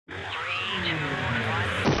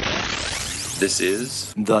This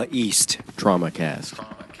is the East TraumaCast.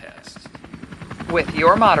 With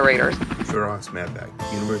your moderators, Firas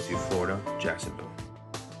Madbag, University of Florida, Jacksonville.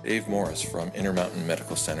 Dave Morris from Intermountain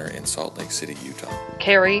Medical Center in Salt Lake City, Utah.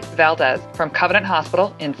 Carrie Valdez from Covenant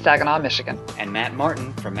Hospital in Saginaw, Michigan. And Matt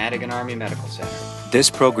Martin from Madigan Army Medical Center. This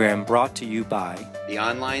program brought to you by the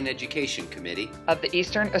Online Education Committee of the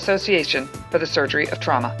Eastern Association for the Surgery of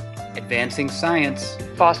Trauma. Advancing science,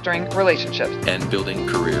 fostering relationships, and building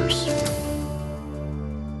careers.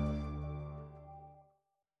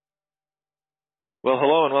 Well,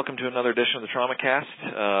 hello and welcome to another edition of the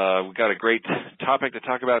TraumaCast. We've got a great topic to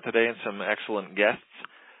talk about today and some excellent guests.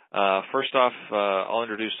 First off, I'll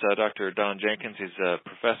introduce Dr. Don Jenkins. He's a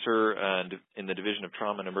professor in the Division of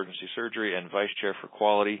Trauma and Emergency Surgery and Vice Chair for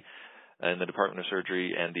Quality in the Department of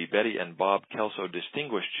Surgery and the Betty and Bob Kelso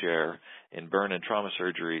Distinguished Chair in Burn and Trauma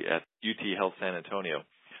Surgery at UT Health San Antonio.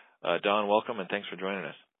 Don, welcome and thanks for joining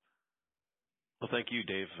us. Well, thank you,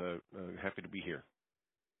 Dave. Happy to be here.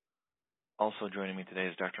 Also joining me today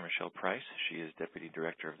is Dr. Michelle Price. She is Deputy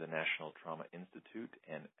Director of the National Trauma Institute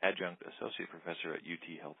and Adjunct Associate Professor at UT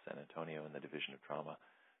Health San Antonio in the Division of Trauma.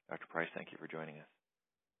 Dr. Price, thank you for joining us.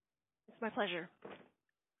 It's my pleasure.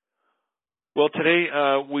 Well, today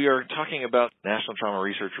we are talking about National Trauma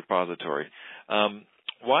Research Repository.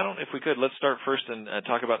 Why don't, if we could, let's start first and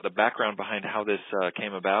talk about the background behind how this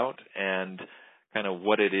came about and kind of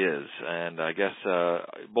what it is. And I guess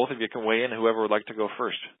both of you can weigh in, whoever would like to go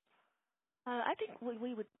first. I think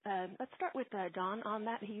we would, let's start with Don on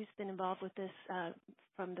that. He's been involved with this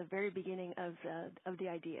from the very beginning of the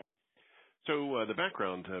idea. So the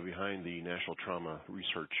background behind the National Trauma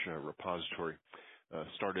Research Repository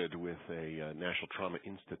started with a National Trauma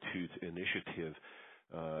Institute initiative,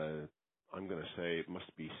 I'm going to say it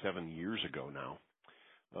must be 7 years ago now.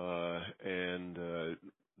 And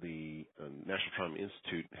the National Trauma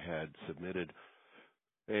Institute had submitted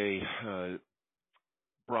a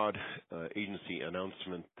broad agency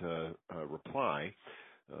announcement reply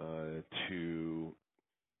to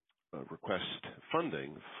request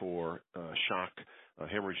funding for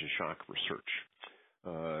hemorrhage and shock research.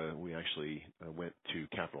 We actually went to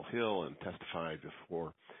Capitol Hill and testified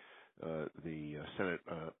before the Senate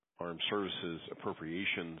Armed Services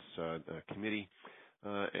Appropriations Committee,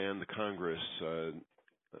 and the Congress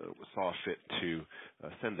saw fit to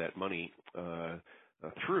send that money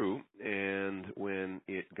through, and when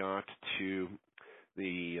it got to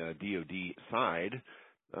the DoD side,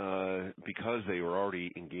 because they were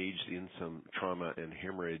already engaged in some trauma and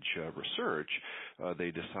hemorrhage research,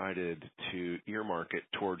 they decided to earmark it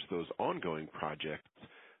towards those ongoing projects,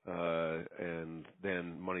 and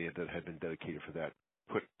then money that had been dedicated for that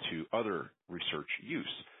put to other research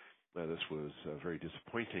use. This was very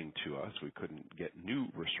disappointing to us. We couldn't get new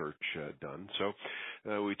research done. So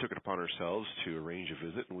we took it upon ourselves to arrange a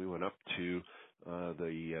visit, and we went up to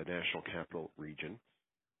the National Capital Region,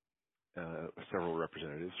 several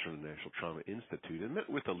representatives from the National Trauma Institute, and met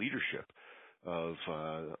with the leadership of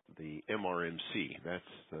the MRMC.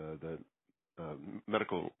 That's the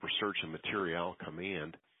Medical Research and Material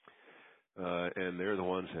Command, and they're the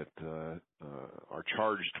ones that are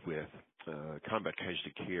charged with combat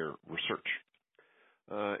casualty care research.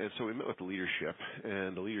 And so we met with the leadership,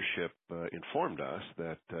 and the leadership informed us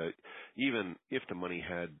that even if the money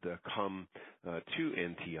had come to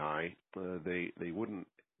NTI, they wouldn't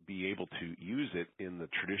be able to use it in the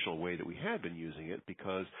traditional way that we had been using it,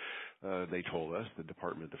 because they told us the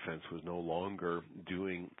Department of Defense was no longer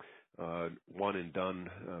doing one-and-done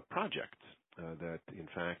projects. That, in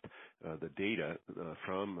fact, the data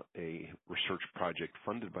from a research project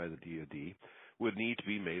funded by the DoD would need to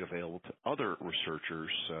be made available to other researchers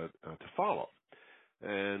to follow.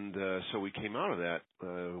 And so we came out of that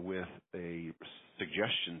with a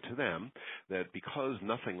suggestion to them that because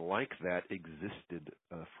nothing like that existed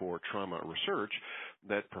for trauma research,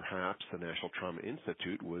 that perhaps the National Trauma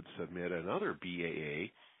Institute would submit another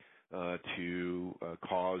BAA to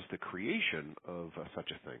cause the creation of such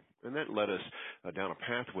a thing. And that led us down a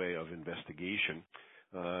pathway of investigation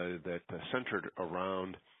that centered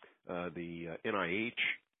around the NIH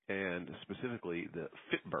and specifically the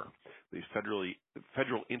FITBR, the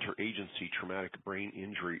Federal Interagency Traumatic Brain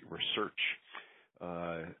Injury Research.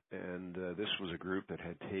 And this was a group that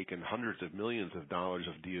had taken hundreds of millions of dollars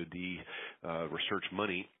of DoD research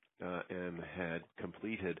money and had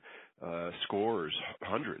completed scores,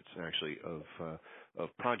 hundreds actually, of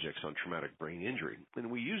projects on traumatic brain injury.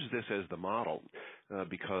 And we used this as the model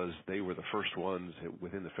because they were the first ones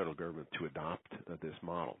within the federal government to adopt this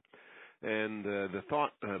model. And the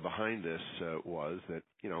thought behind this was that,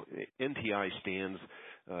 NTI stands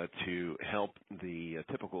to help the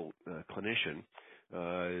typical clinician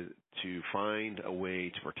to find a way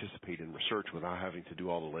to participate in research without having to do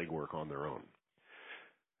all the legwork on their own.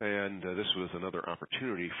 And this was another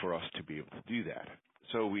opportunity for us to be able to do that.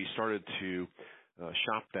 So we started to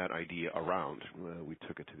shop that idea around. We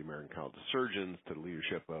took it to the American College of Surgeons, to the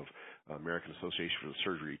leadership of American Association for the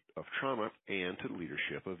Surgery of Trauma, and to the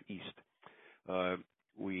leadership of EAST.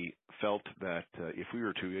 We felt that if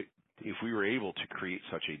we were able to create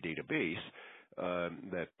such a database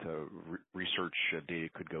that research data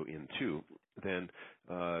could go into, then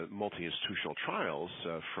multi-institutional trials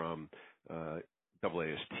from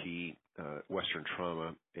AAST, Western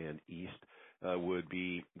Trauma, and EAST would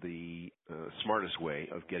be the smartest way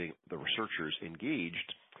of getting the researchers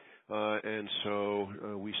engaged. And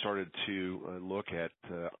so we started to look at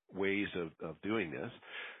ways of doing this.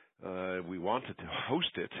 We wanted to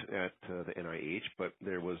host it at the NIH, but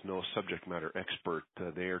there was no subject matter expert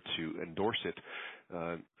there to endorse it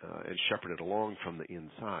and shepherd it along from the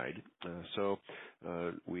inside. So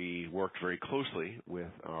we worked very closely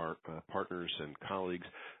with our partners and colleagues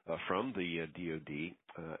from the DoD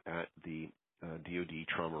at the DoD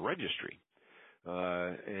Trauma Registry.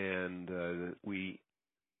 And we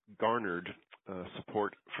garnered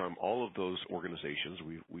support from all of those organizations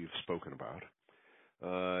we've spoken about.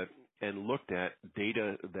 And looked at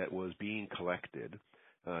data that was being collected,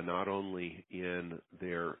 not only in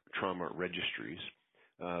their trauma registries,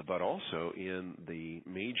 but also in the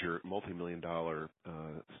major multi-million-dollar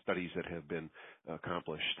studies that have been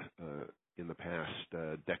accomplished in the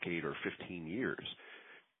past decade or 15 years,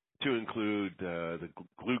 to include the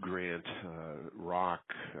GLUE grant, ROC,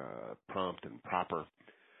 PROMPT, and PROPER,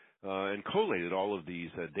 and collated all of these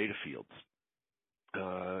data fields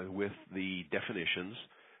with the definitions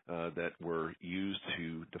that were used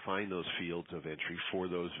to define those fields of entry for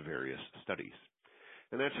those various studies.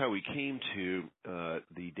 And that's how we came to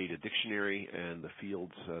the data dictionary and the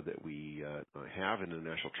fields that we have in the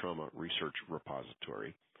National Trauma Research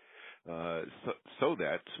Repository, so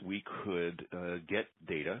that we could get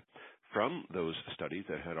data from those studies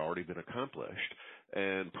that had already been accomplished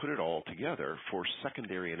and put it all together for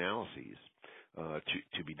secondary analyses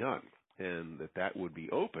to be done, and that would be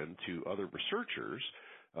open to other researchers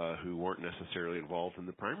who weren't necessarily involved in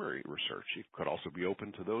the primary research. It could also be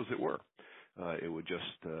open to those that were. It would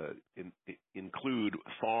just include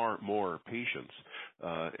far more patients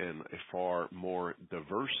and a far more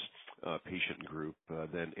diverse patient group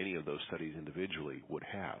than any of those studies individually would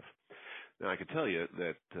have. Now, I can tell you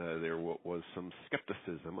that there was some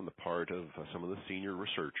skepticism on the part of some of the senior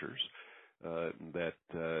researchers that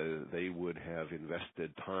they would have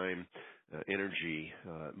invested time, energy,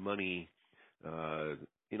 money,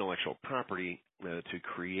 intellectual property to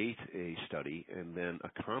create a study and then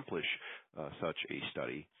accomplish such a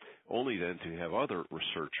study, only then to have other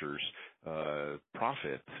researchers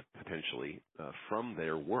profit potentially from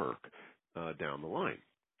their work down the line.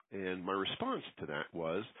 And my response to that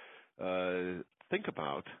was, think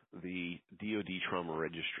about the DoD Trauma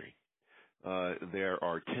Registry. There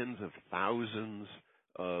are tens of thousands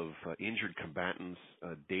of injured combatants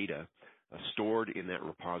data stored in that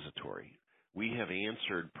repository. We have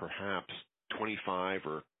answered perhaps 25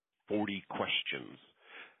 or 40 questions.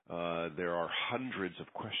 There are hundreds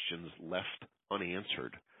of questions left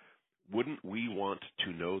unanswered. Wouldn't we want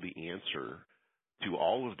to know the answer to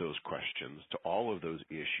all of those questions, to all of those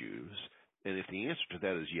issues? And if the answer to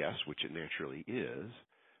that is yes, which it naturally is,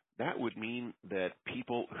 that would mean that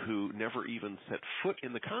people who never even set foot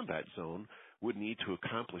in the combat zone would need to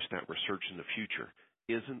accomplish that research in the future.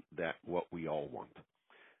 Isn't that what we all want?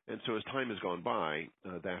 And so as time has gone by,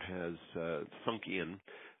 that has sunk in,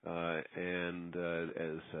 and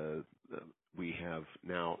as we have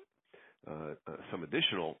now some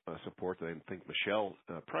additional support that I think Michelle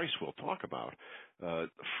Price will talk about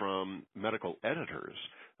from medical editors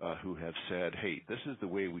who have said, hey, this is the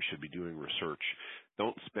way we should be doing research.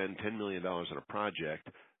 Don't spend $10 million on a project,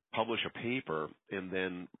 publish a paper, and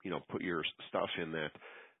then put your stuff in that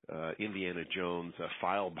Indiana Jones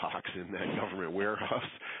file box in that government warehouse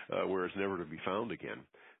where it's never to be found again.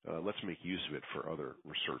 Let's make use of it for other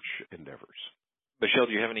research endeavors. Michelle,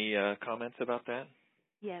 do you have any comments about that?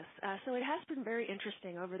 Yes. So it has been very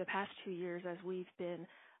interesting over the past 2 years as we've been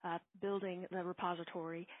building the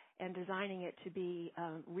repository and designing it to be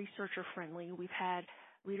researcher-friendly. We've had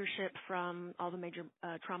leadership from all the major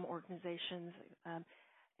trauma organizations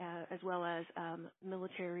as well as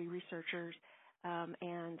military researchers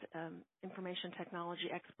and information technology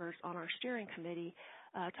experts on our steering committee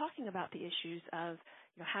talking about the issues of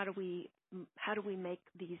how do we make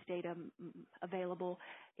these data available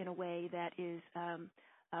in a way that is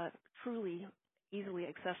truly easily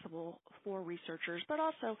accessible for researchers, but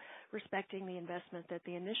also respecting the investment that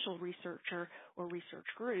the initial researcher or research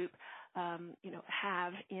group,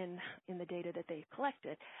 have in the data that they've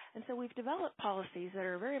collected. And so we've developed policies that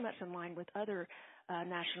are very much in line with other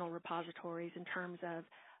national repositories in terms of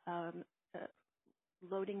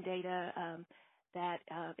loading data. That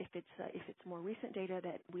if it's more recent data,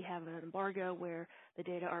 that we have an embargo where the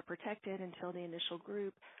data are protected until the initial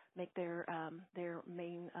group make their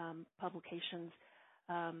main publications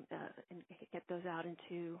and get those out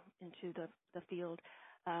into the field,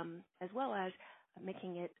 as well as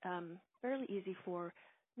making it fairly easy for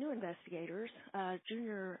new investigators,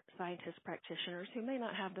 junior scientist practitioners who may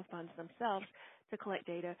not have the funds themselves to collect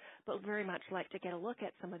data, but very much like to get a look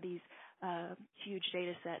at some of these huge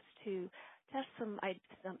data sets to test some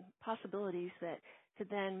possibilities that could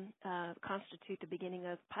then constitute the beginning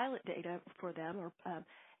of pilot data for them,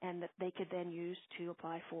 and that they could then use to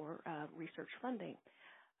apply for research funding.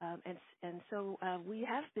 And so we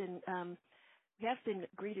have been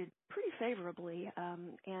greeted pretty favorably,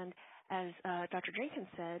 and as Dr. Jenkins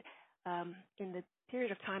said, in the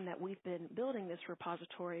period of time that we've been building this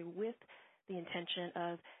repository with the intention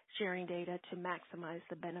of sharing data to maximize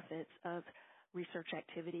the benefits of research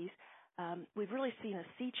activities, we've really seen a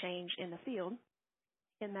sea change in the field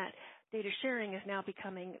in that data sharing is now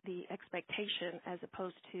becoming the expectation as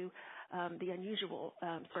opposed to the unusual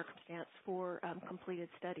circumstance for completed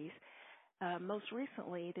studies. Most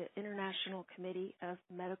recently, the International Committee of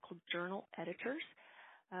Medical Journal Editors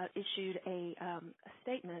issued a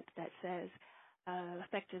statement that says,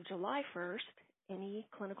 effective July 1st, any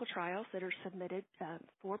clinical trials that are submitted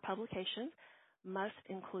for publication must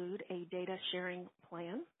include a data sharing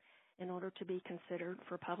plan in order to be considered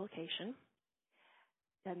for publication.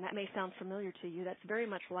 And that may sound familiar to you. That's very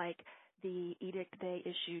much like the edict they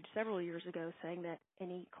issued several years ago saying that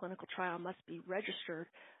any clinical trial must be registered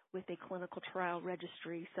with a clinical trial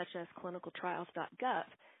registry such as clinicaltrials.gov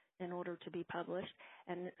in order to be published.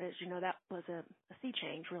 And as you know, that was a sea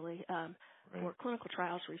change, really, for clinical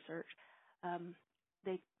trials research.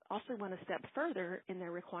 They also went a step further in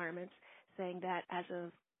their requirements, saying that as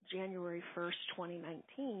of January 1st,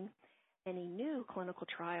 2019, any new clinical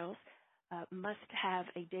trials must have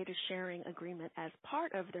a data sharing agreement as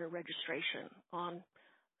part of their registration on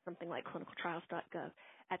something like clinicaltrials.gov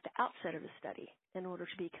at the outset of the study in order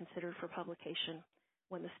to be considered for publication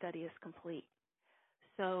when the study is complete.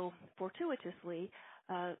 So fortuitously,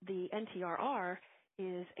 the NTRR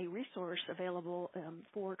is a resource available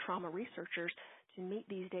for trauma researchers to meet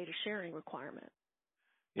these data sharing requirements.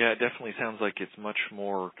 Yeah, it definitely sounds like it's much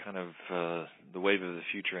more kind of the wave of the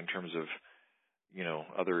future in terms of,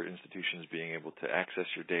 other institutions being able to access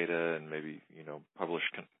your data and maybe, publish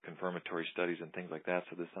confirmatory studies and things like that.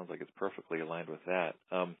 So this sounds like it's perfectly aligned with that.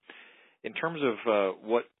 In terms of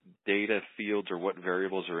what data fields or what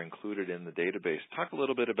variables are included in the database, talk a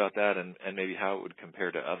little bit about that and maybe how it would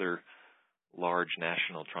compare to other large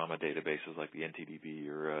national trauma databases like the NTDB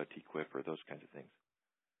or TQIP or those kinds of things.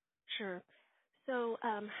 Sure. So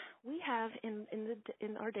we have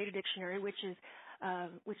in our data dictionary, which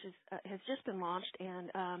has just been launched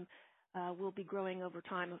and will be growing over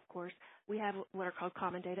time, of course. We have what are called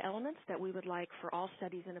common data elements that we would like for all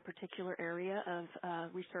studies in a particular area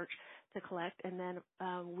of research to collect, and then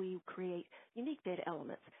we create unique data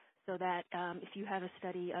elements so that if you have a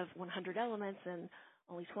study of 100 elements and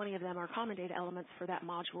only 20 of them are common data elements for that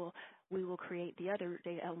module, we will create the other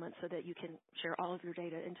data elements so that you can share all of your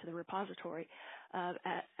data into the repository.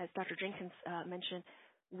 As Dr. Jenkins mentioned,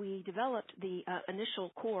 we developed the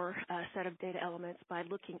initial core set of data elements by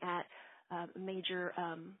looking at major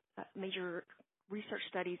research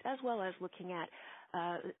studies as well as looking at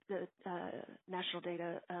the national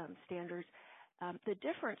data standards. The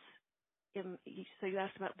difference so you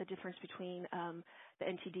asked about the difference between the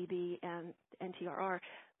NTDB and the NTRR.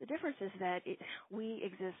 The difference is that we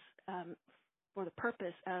exist for the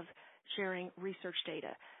purpose of sharing research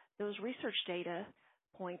data. Those research data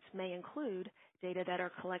points may include data that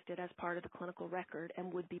are collected as part of the clinical record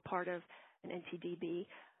and would be part of an NTDB.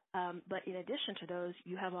 But in addition to those,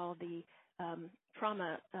 you have all the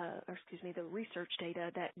the research data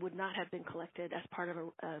that would not have been collected as part of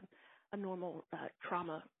a normal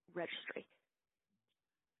trauma registry.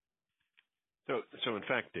 So in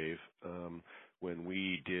fact, Dave, when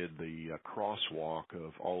we did the crosswalk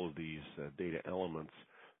of all of these data elements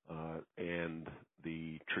and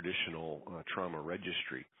the traditional trauma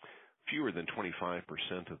registry, fewer than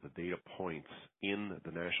 25% of the data points in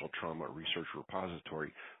the National Trauma Research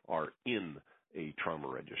Repository are in a trauma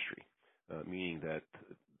registry, meaning that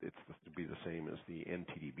it's to be the same as the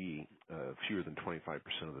NTDB. Fewer than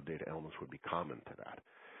 25% of the data elements would be common to that.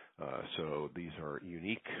 So these are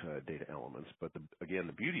unique data elements. But again,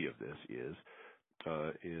 the beauty of this is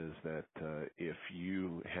that if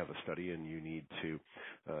you have a study and you need to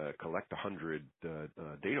collect 100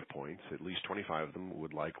 data points, at least 25 of them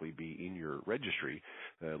would likely be in your registry,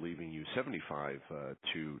 leaving you 75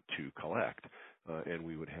 to collect. And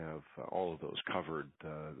we would have all of those covered,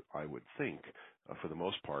 I would think, for the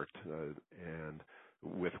most part, and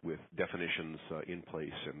with definitions in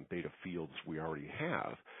place and data fields we already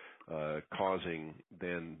have, causing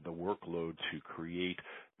then the workload to create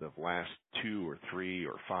the last 2 or 3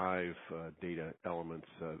 or 5 data elements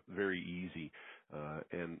very easy.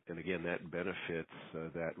 And again, that benefits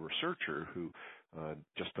that researcher who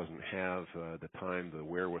just doesn't have the time, the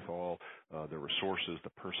wherewithal, the resources, the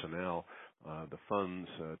personnel, the funds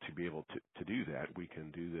to be able to do that. We can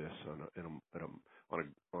do this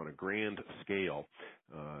on a grand scale,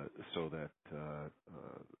 so that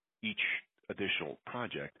each additional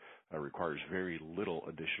project requires very little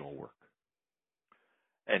additional work.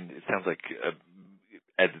 And it sounds like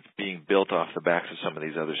as it's being built off the backs of some of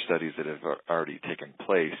these other studies that have already taken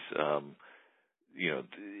place,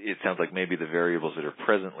 it sounds like maybe the variables that are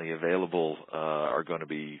presently available are going to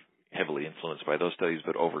be heavily influenced by those studies,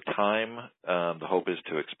 but over time, the hope is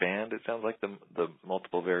to expand, it sounds like, the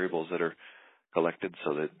multiple variables that are collected,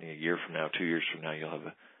 so that a year from now, 2 years from now, you'll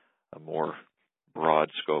have a more broad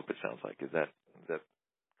scope, it sounds like. Is that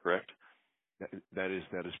correct? That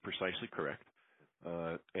is precisely correct.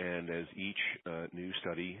 And as each new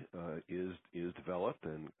study is developed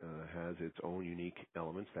and has its own unique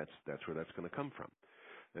elements, that's where that's going to come from.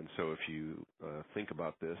 And so if you think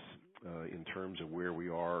about this in terms of where we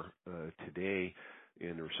are today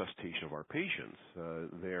in the resuscitation of our patients,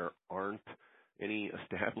 there aren't any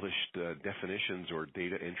established definitions or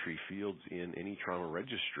data entry fields in any trauma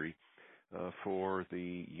registry for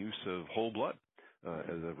the use of whole blood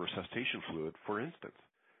as a resuscitation fluid, for instance.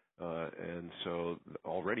 And so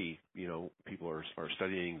already, people are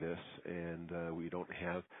studying this, and we don't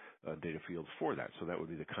have data fields for that. So that would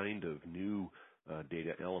be the kind of new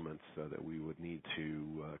data elements that we would need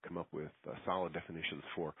to come up with solid definitions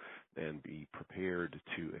for and be prepared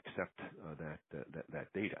to accept that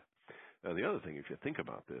data. The other thing, if you think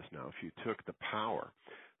about this now, if you took the power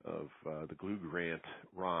of the Glue Grant,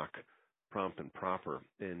 ROC, Prompt and Proper,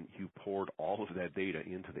 and you poured all of that data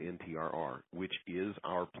into the NTRR, which is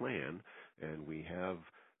our plan, and we have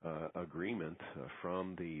agreement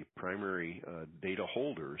from the primary data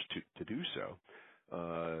holders to do so,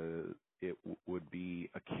 it would be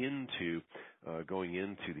akin to going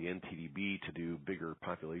into the NTDB to do bigger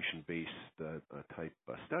population-based type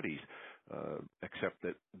studies, except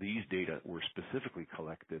that these data were specifically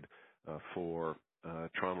collected for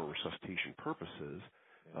trauma resuscitation purposes.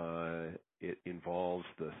 It involves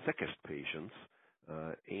the sickest patients,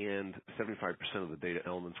 and 75% of the data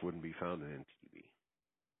elements wouldn't be found in NTDB.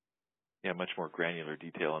 Yeah, much more granular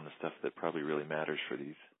detail on the stuff that probably really matters for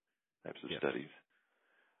these types of studies.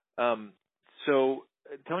 So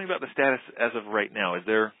tell me about the status as of right now. If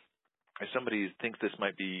somebody thinks this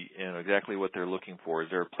might be exactly what they're looking for, is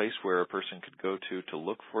there a place where a person could go to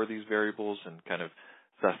look for these variables and kind of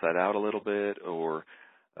suss that out a little bit, or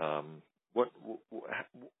what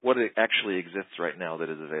actually exists right now that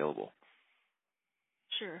is available?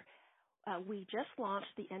 Sure. We just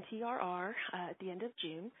launched the NTRR at the end of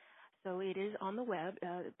June, so it is on the web.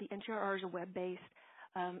 The NTRR is a web-based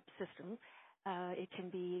system. It can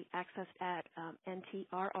be accessed at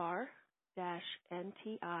ntrr-nti.org.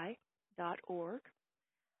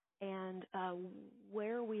 And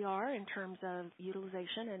where we are in terms of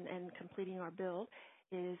utilization and completing our build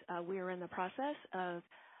is we are in the process of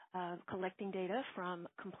collecting data from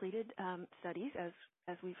completed studies,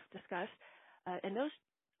 as we've discussed. And those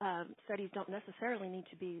studies don't necessarily need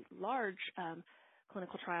to be large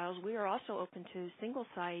clinical trials. We are also open to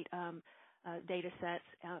single-site data sets,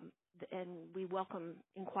 and we welcome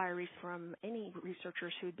inquiries from any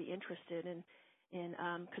researchers who would be interested in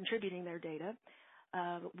contributing their data.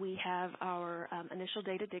 We have our initial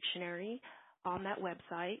data dictionary on that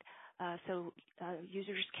website. So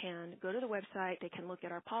users can go to the website, they can look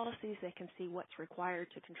at our policies, they can see what's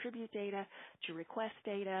required to contribute data, to request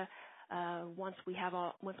data. Once we have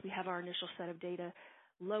our initial set of data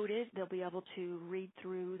loaded, they'll be able to read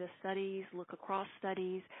through the studies, look across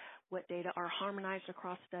studies, what data are harmonized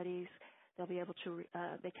across studies. They'll be able to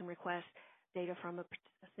they can request data from a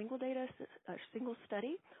single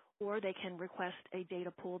study, or they can request a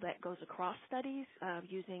data pool that goes across studies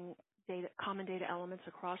using common data elements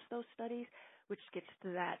across those studies, which gets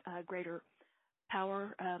to that greater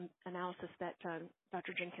power analysis that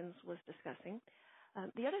Dr. Jenkins was discussing.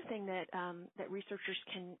 The other thing that researchers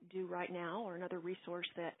can do right now, or another resource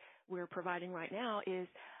that we're providing right now, is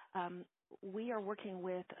we are working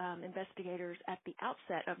with investigators at the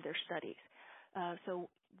outset of their studies. So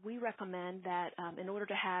we recommend that in order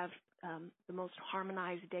to have the most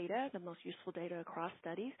harmonized data, the most useful data across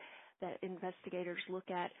studies, that investigators look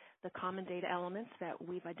at the common data elements that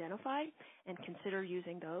we've identified and consider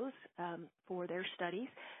using those for their studies.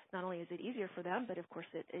 Not only is it easier for them, but of course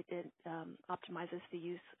it optimizes the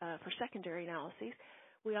use for secondary analyses.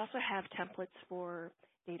 We also have templates for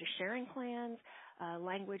data sharing plans,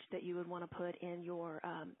 language that you would want to put in your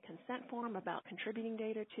consent form about contributing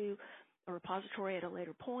data to a repository at a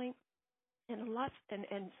later point, and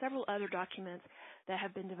several other documents that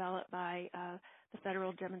have been developed by the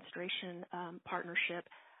Federal Demonstration Partnership,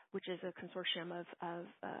 which is a consortium of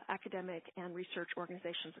academic and research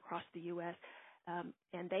organizations across the U.S.,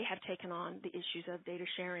 and they have taken on the issues of data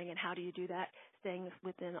sharing and how do you do that, staying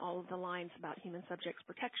within all of the lines about human subjects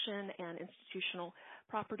protection and institutional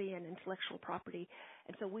property and intellectual property.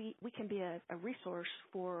 And so we can be a resource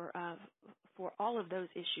for all of those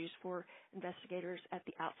issues for investigators at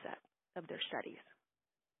the outset of their studies.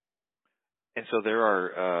 And so there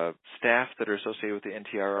are staff that are associated with the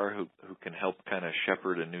NTRR who can help kind of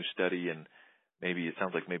shepherd a new study, and maybe it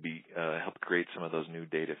sounds like help create some of those new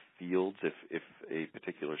data fields if a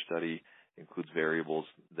particular study includes variables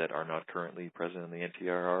that are not currently present in the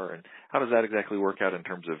NTRR. And how does that exactly work out in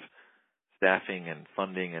terms of staffing and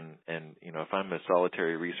funding? And if I'm a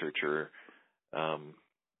solitary researcher, how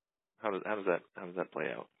does that play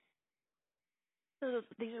out? So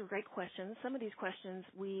these are great questions. Some of these questions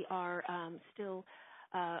we are still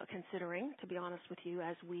considering, to be honest with you,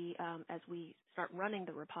 as we start running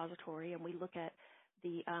the repository and we look at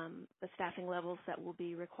the staffing levels that will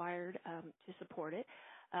be required to support it.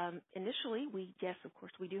 Initially, yes, of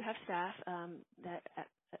course, we do have staff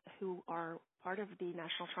who are part of the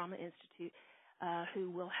National Trauma Institute who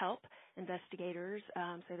will help investigators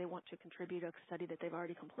say they want to contribute a study that they've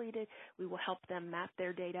already completed. We will help them map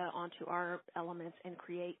their data onto our elements and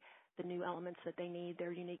create the new elements that they need,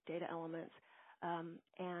 their unique data elements.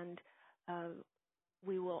 And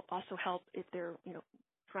we will also help if they're,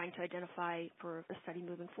 trying to identify for a study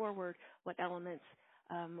moving forward what elements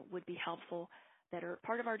would be helpful that are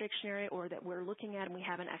part of our dictionary or that we're looking at and we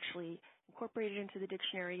haven't actually incorporated into the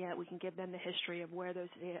dictionary yet. We can give them the history of where those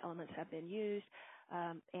data elements have been used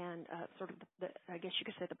and sort of, I guess you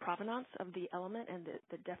could say, the provenance of the element and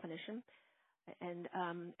the definition. And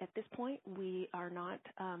at this point, we are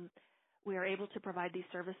able to provide these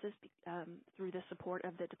services through the support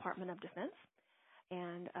of the Department of Defense.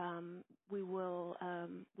 And we will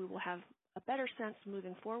have a better sense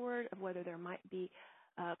moving forward of whether there might be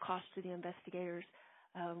cost to the investigators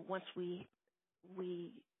once we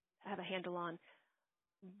have a handle on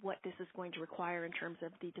what this is going to require in terms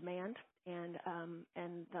of the demand and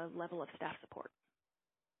the level of staff support.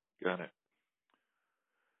 Got it.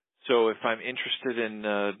 So if I'm interested in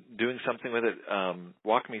doing something with it,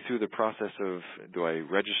 walk me through the process of, do I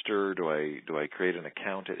register? Do I create an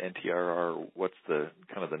account at NTRR? What's the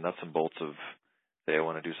kind of the nuts and bolts of, say, I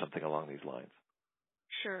want to do something along these lines?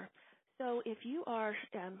 Sure. So if you are,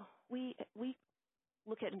 we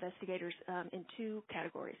look at investigators in two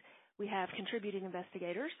categories. We have contributing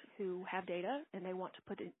investigators who have data and they want to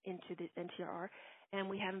put it into the NTRR, and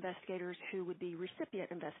we have investigators who would be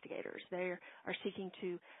recipient investigators. They are seeking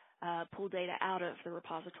to pull data out of the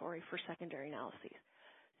repository for secondary analyses.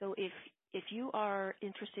 So if you are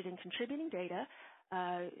interested in contributing data,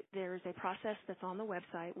 there's a process that's on the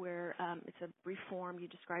website where it's a brief form. You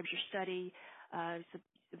describe your study,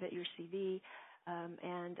 submit your CV,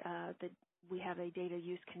 and we have a data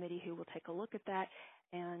use committee who will take a look at that.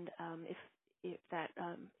 And if that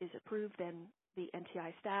is approved, then the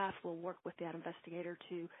NTI staff will work with that investigator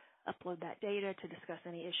to upload that data, to discuss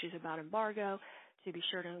any issues about embargo, to be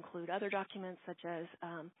sure to include other documents such as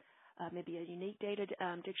maybe a unique data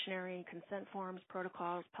dictionary, consent forms,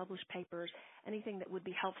 protocols, published papers, anything that would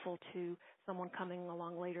be helpful to someone coming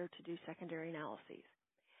along later to do secondary analyses.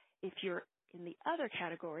 If you're in the other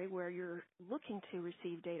category where you're looking to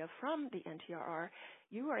receive data from the NTRR,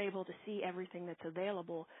 you are able to see everything that's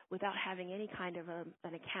available without having any kind of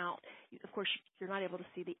an account. Of course, you're not able to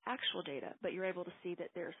see the actual data, but you're able to see that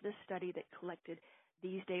there's this study that collected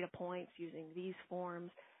these data points using these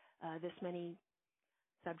forms, this many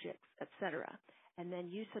subjects, et cetera. And then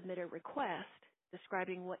you submit a request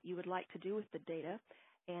describing what you would like to do with the data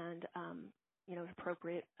and,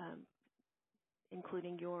 appropriate,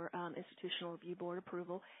 including your institutional review board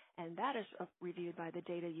approval. And that is reviewed by the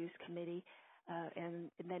data use committee. and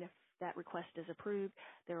then if that request is approved,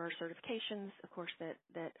 there are certifications, of course,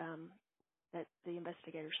 that the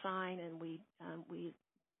investigators sign, and we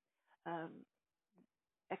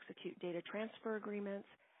execute data transfer agreements,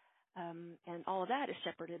 and all of that is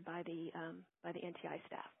shepherded by the NTI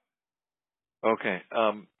staff. Okay.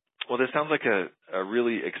 Well, this sounds like a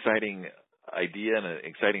really exciting idea and an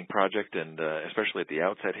exciting project, and especially at the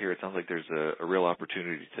outset here, it sounds like there's a real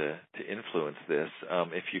opportunity to influence this.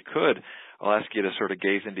 If you could, I'll ask you to sort of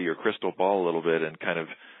gaze into your crystal ball a little bit and kind of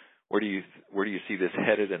where do you see this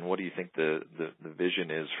headed, and what do you think the vision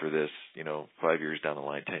is for this, 5 years down the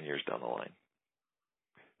line, 10 years down the line?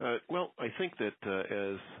 Well, I think that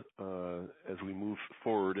as we move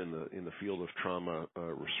forward in the field of trauma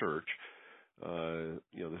research,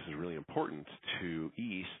 this is really important to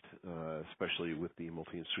EAST, especially with the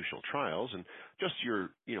multi-institutional trials, and just your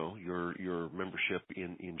membership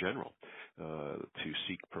in general, to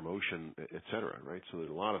seek promotion, et cetera, right? So there's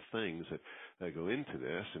a lot of things that go into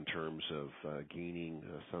this in terms of gaining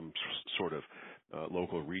some sort of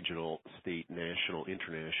local, regional, state, national,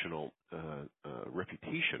 international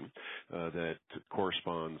reputation that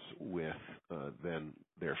corresponds with then,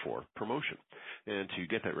 therefore, promotion. And to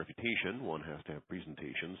get that reputation, one has to have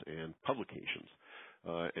presentations and publications.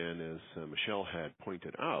 And as Michelle had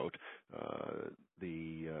pointed out,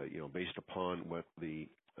 based upon what the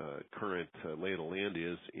current lay of the land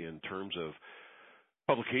is in terms of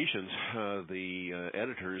publications, the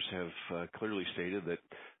editors have clearly stated that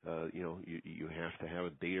you have to have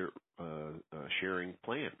a data sharing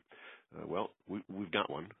plan. Well, we've got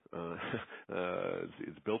one.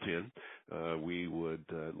 It's built in. We would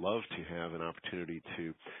love to have an opportunity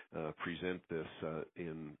to present this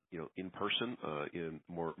in person in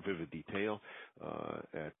more vivid detail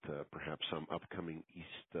at perhaps some upcoming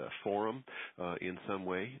EAST forum in some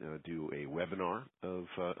way. Do a webinar of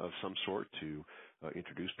some sort to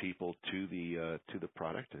introduce people to the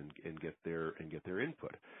product and get their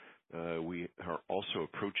input. We are also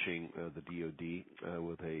approaching the DoD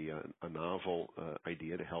with a novel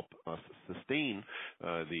idea to help us sustain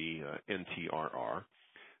the NTRR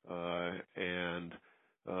and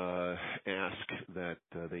ask that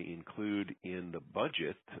they include in the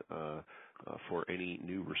budget for any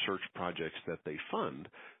new research projects that they fund,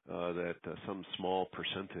 that some small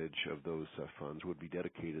percentage of those funds would be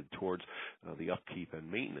dedicated towards the upkeep and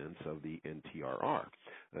maintenance of the NTRR.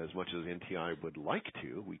 As much as NTI would like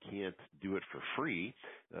to, we can't do it for free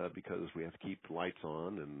because we have to keep the lights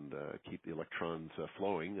on and keep the electrons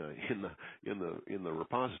flowing in the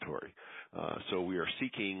repository. So we are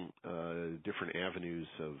seeking different avenues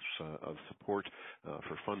of support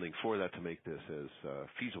for funding for that to make this as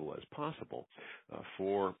feasible as possible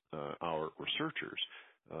for our researchers.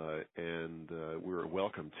 And we're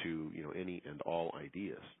welcome to any and all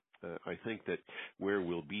ideas. I think that where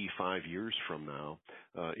we'll be 5 years from now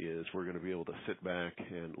is we're going to be able to sit back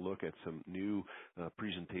and look at some new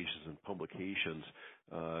presentations and publications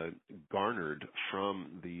garnered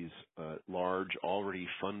from these large, already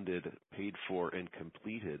funded, paid for, and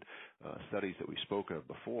completed studies that we spoke of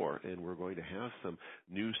before, and we're going to have some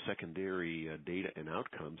new secondary data and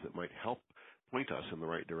outcomes that might help point us in the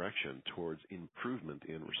right direction towards improvement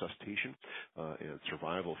in resuscitation and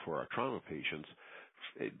survival for our trauma patients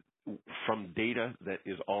from data that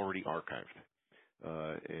is already archived.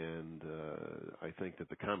 And I think that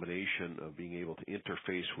the combination of being able to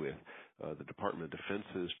interface with the Department of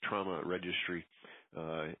Defense's trauma registry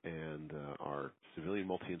and our civilian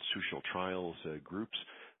multi-institutional trials groups,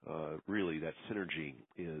 really that synergy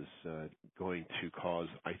is going to cause,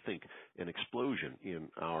 I think, an explosion in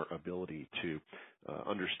our ability to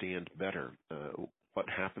understand better what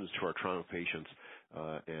happens to our trauma patients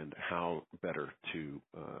and how better to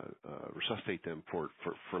resuscitate them for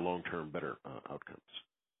long-term better outcomes.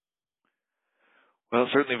 Well,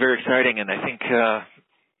 certainly very exciting, and I think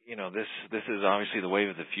this is obviously the wave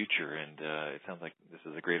of the future, and it sounds like this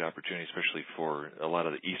is a great opportunity, especially for a lot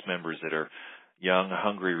of the EAST members that are young,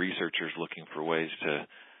 hungry researchers looking for ways to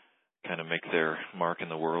kind of make their mark in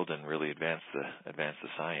the world and really advance the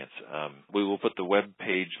science. We will put the web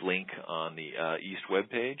page link on the EAST web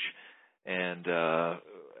page and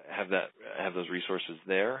have those resources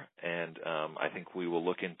there. And I think we will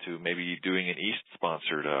look into maybe doing an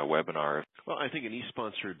EAST-sponsored webinar. Well, I think an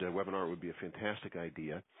EAST-sponsored webinar would be a fantastic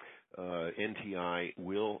idea. NTI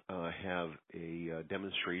will have a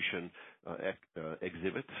demonstration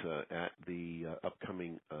exhibit at the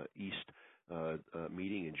upcoming EAST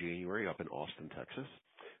meeting in January up in Austin, Texas.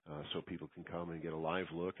 so people can come and get a live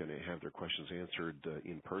look and have their questions answered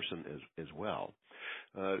in person as well.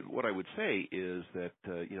 What I would say is that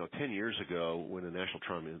 10 years ago, when the National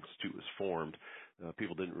Trauma Institute was formed,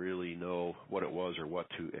 people didn't really know what it was or what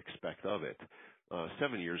to expect of it.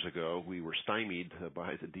 7 years ago, we were stymied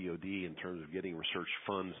by the DoD in terms of getting research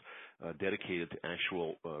funds dedicated to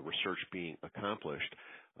actual research being accomplished,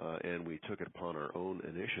 and we took it upon our own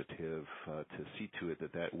initiative to see to it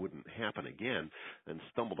that that wouldn't happen again, and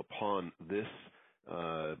stumbled upon this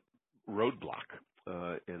roadblock.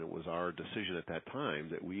 And it was our decision at that time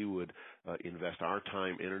that we would invest our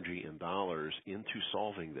time, energy, and dollars into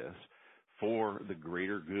solving this for the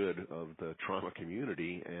greater good of the trauma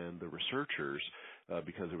community and the researchers,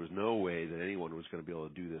 because there was no way that anyone was going to be able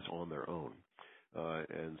to do this on their own.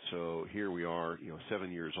 And so here we are,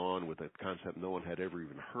 7 years on with a concept no one had ever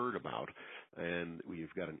even heard about, and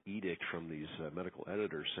we've got an edict from these medical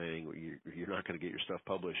editors saying you're not going to get your stuff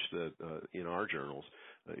published in our journals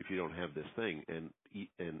if you don't have this thing. And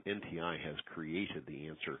NTI has created the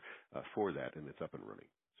answer for that, and it's up and running.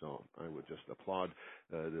 So I would just applaud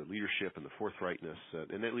the leadership and the forthrightness,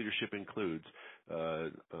 and that leadership includes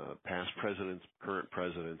past presidents, current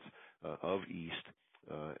presidents of EAST,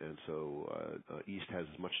 and so EAST has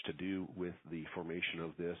as much to do with the formation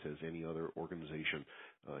of this as any other organization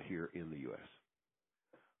here in the U.S.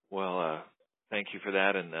 Well, thank you for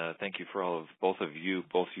that, and thank you for both you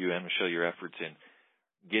and Michelle, your efforts in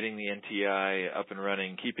getting the NTI up and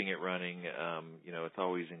running, keeping it running. It's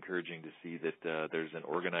always encouraging to see that there's an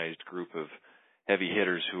organized group of heavy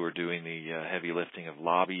hitters who are doing the heavy lifting of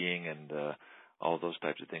lobbying and all of those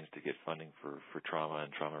types of things to get funding for trauma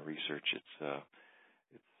and trauma research. It's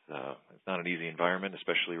not an easy environment,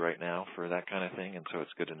 especially right now, for that kind of thing, and so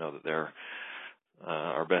it's good to know that they're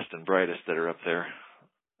our best and brightest that are up there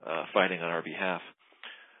fighting on our behalf.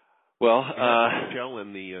 Well, Michelle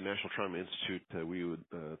and the National Trauma Institute, we would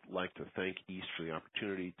like to thank EAST for the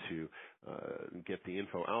opportunity to get the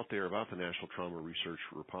info out there about the National Trauma Research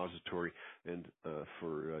Repository, and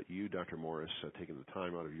for you, Dr. Morris, taking the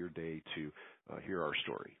time out of your day to hear our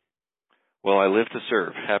story. Well, I live to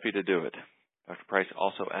serve. Happy to do it. Dr. Price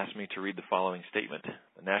also asked me to read the following statement.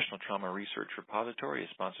 The National Trauma Research Repository is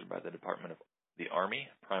sponsored by the Department of the Army,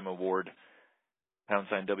 Prime Award, #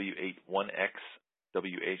 W81X,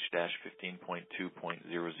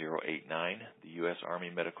 WH-15.2.0089, the U.S. Army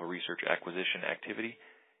Medical Research Acquisition Activity,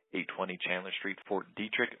 820 Chandler Street, Fort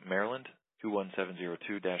Detrick, Maryland,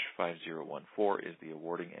 21702-5014 is the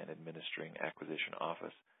awarding and administering acquisition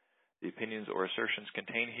office. The opinions or assertions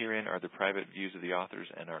contained herein are the private views of the authors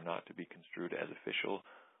and are not to be construed as official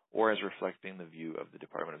or as reflecting the view of the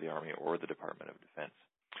Department of the Army or the Department of Defense.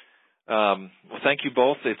 Well, thank you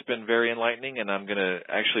both. It's been very enlightening, and I'm going to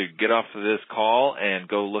actually get off of this call and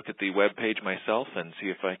go look at the web page myself and see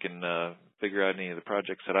if I can figure out any of the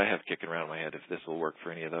projects that I have kicking around my head, if this will work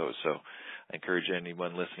for any of those. So I encourage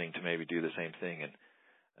anyone listening to maybe do the same thing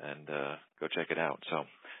and go check it out. So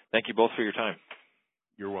thank you both for your time.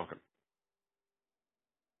 You're welcome.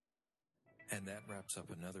 And that wraps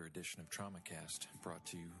up another edition of TraumaCast, brought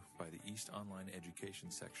to you by the East Online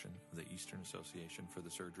Education section of the Eastern Association for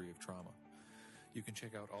the Surgery of Trauma. You can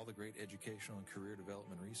check out all the great educational and career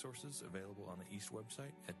development resources available on the East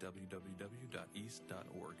website at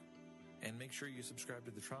www.east.org. And make sure you subscribe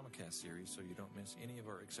to the TraumaCast series so you don't miss any of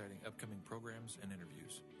our exciting upcoming programs and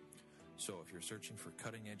interviews. So if you're searching for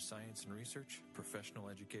cutting-edge science and research, professional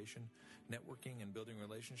education, networking and building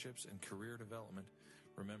relationships, and career development,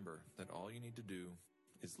 remember that all you need to do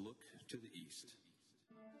is look to the East.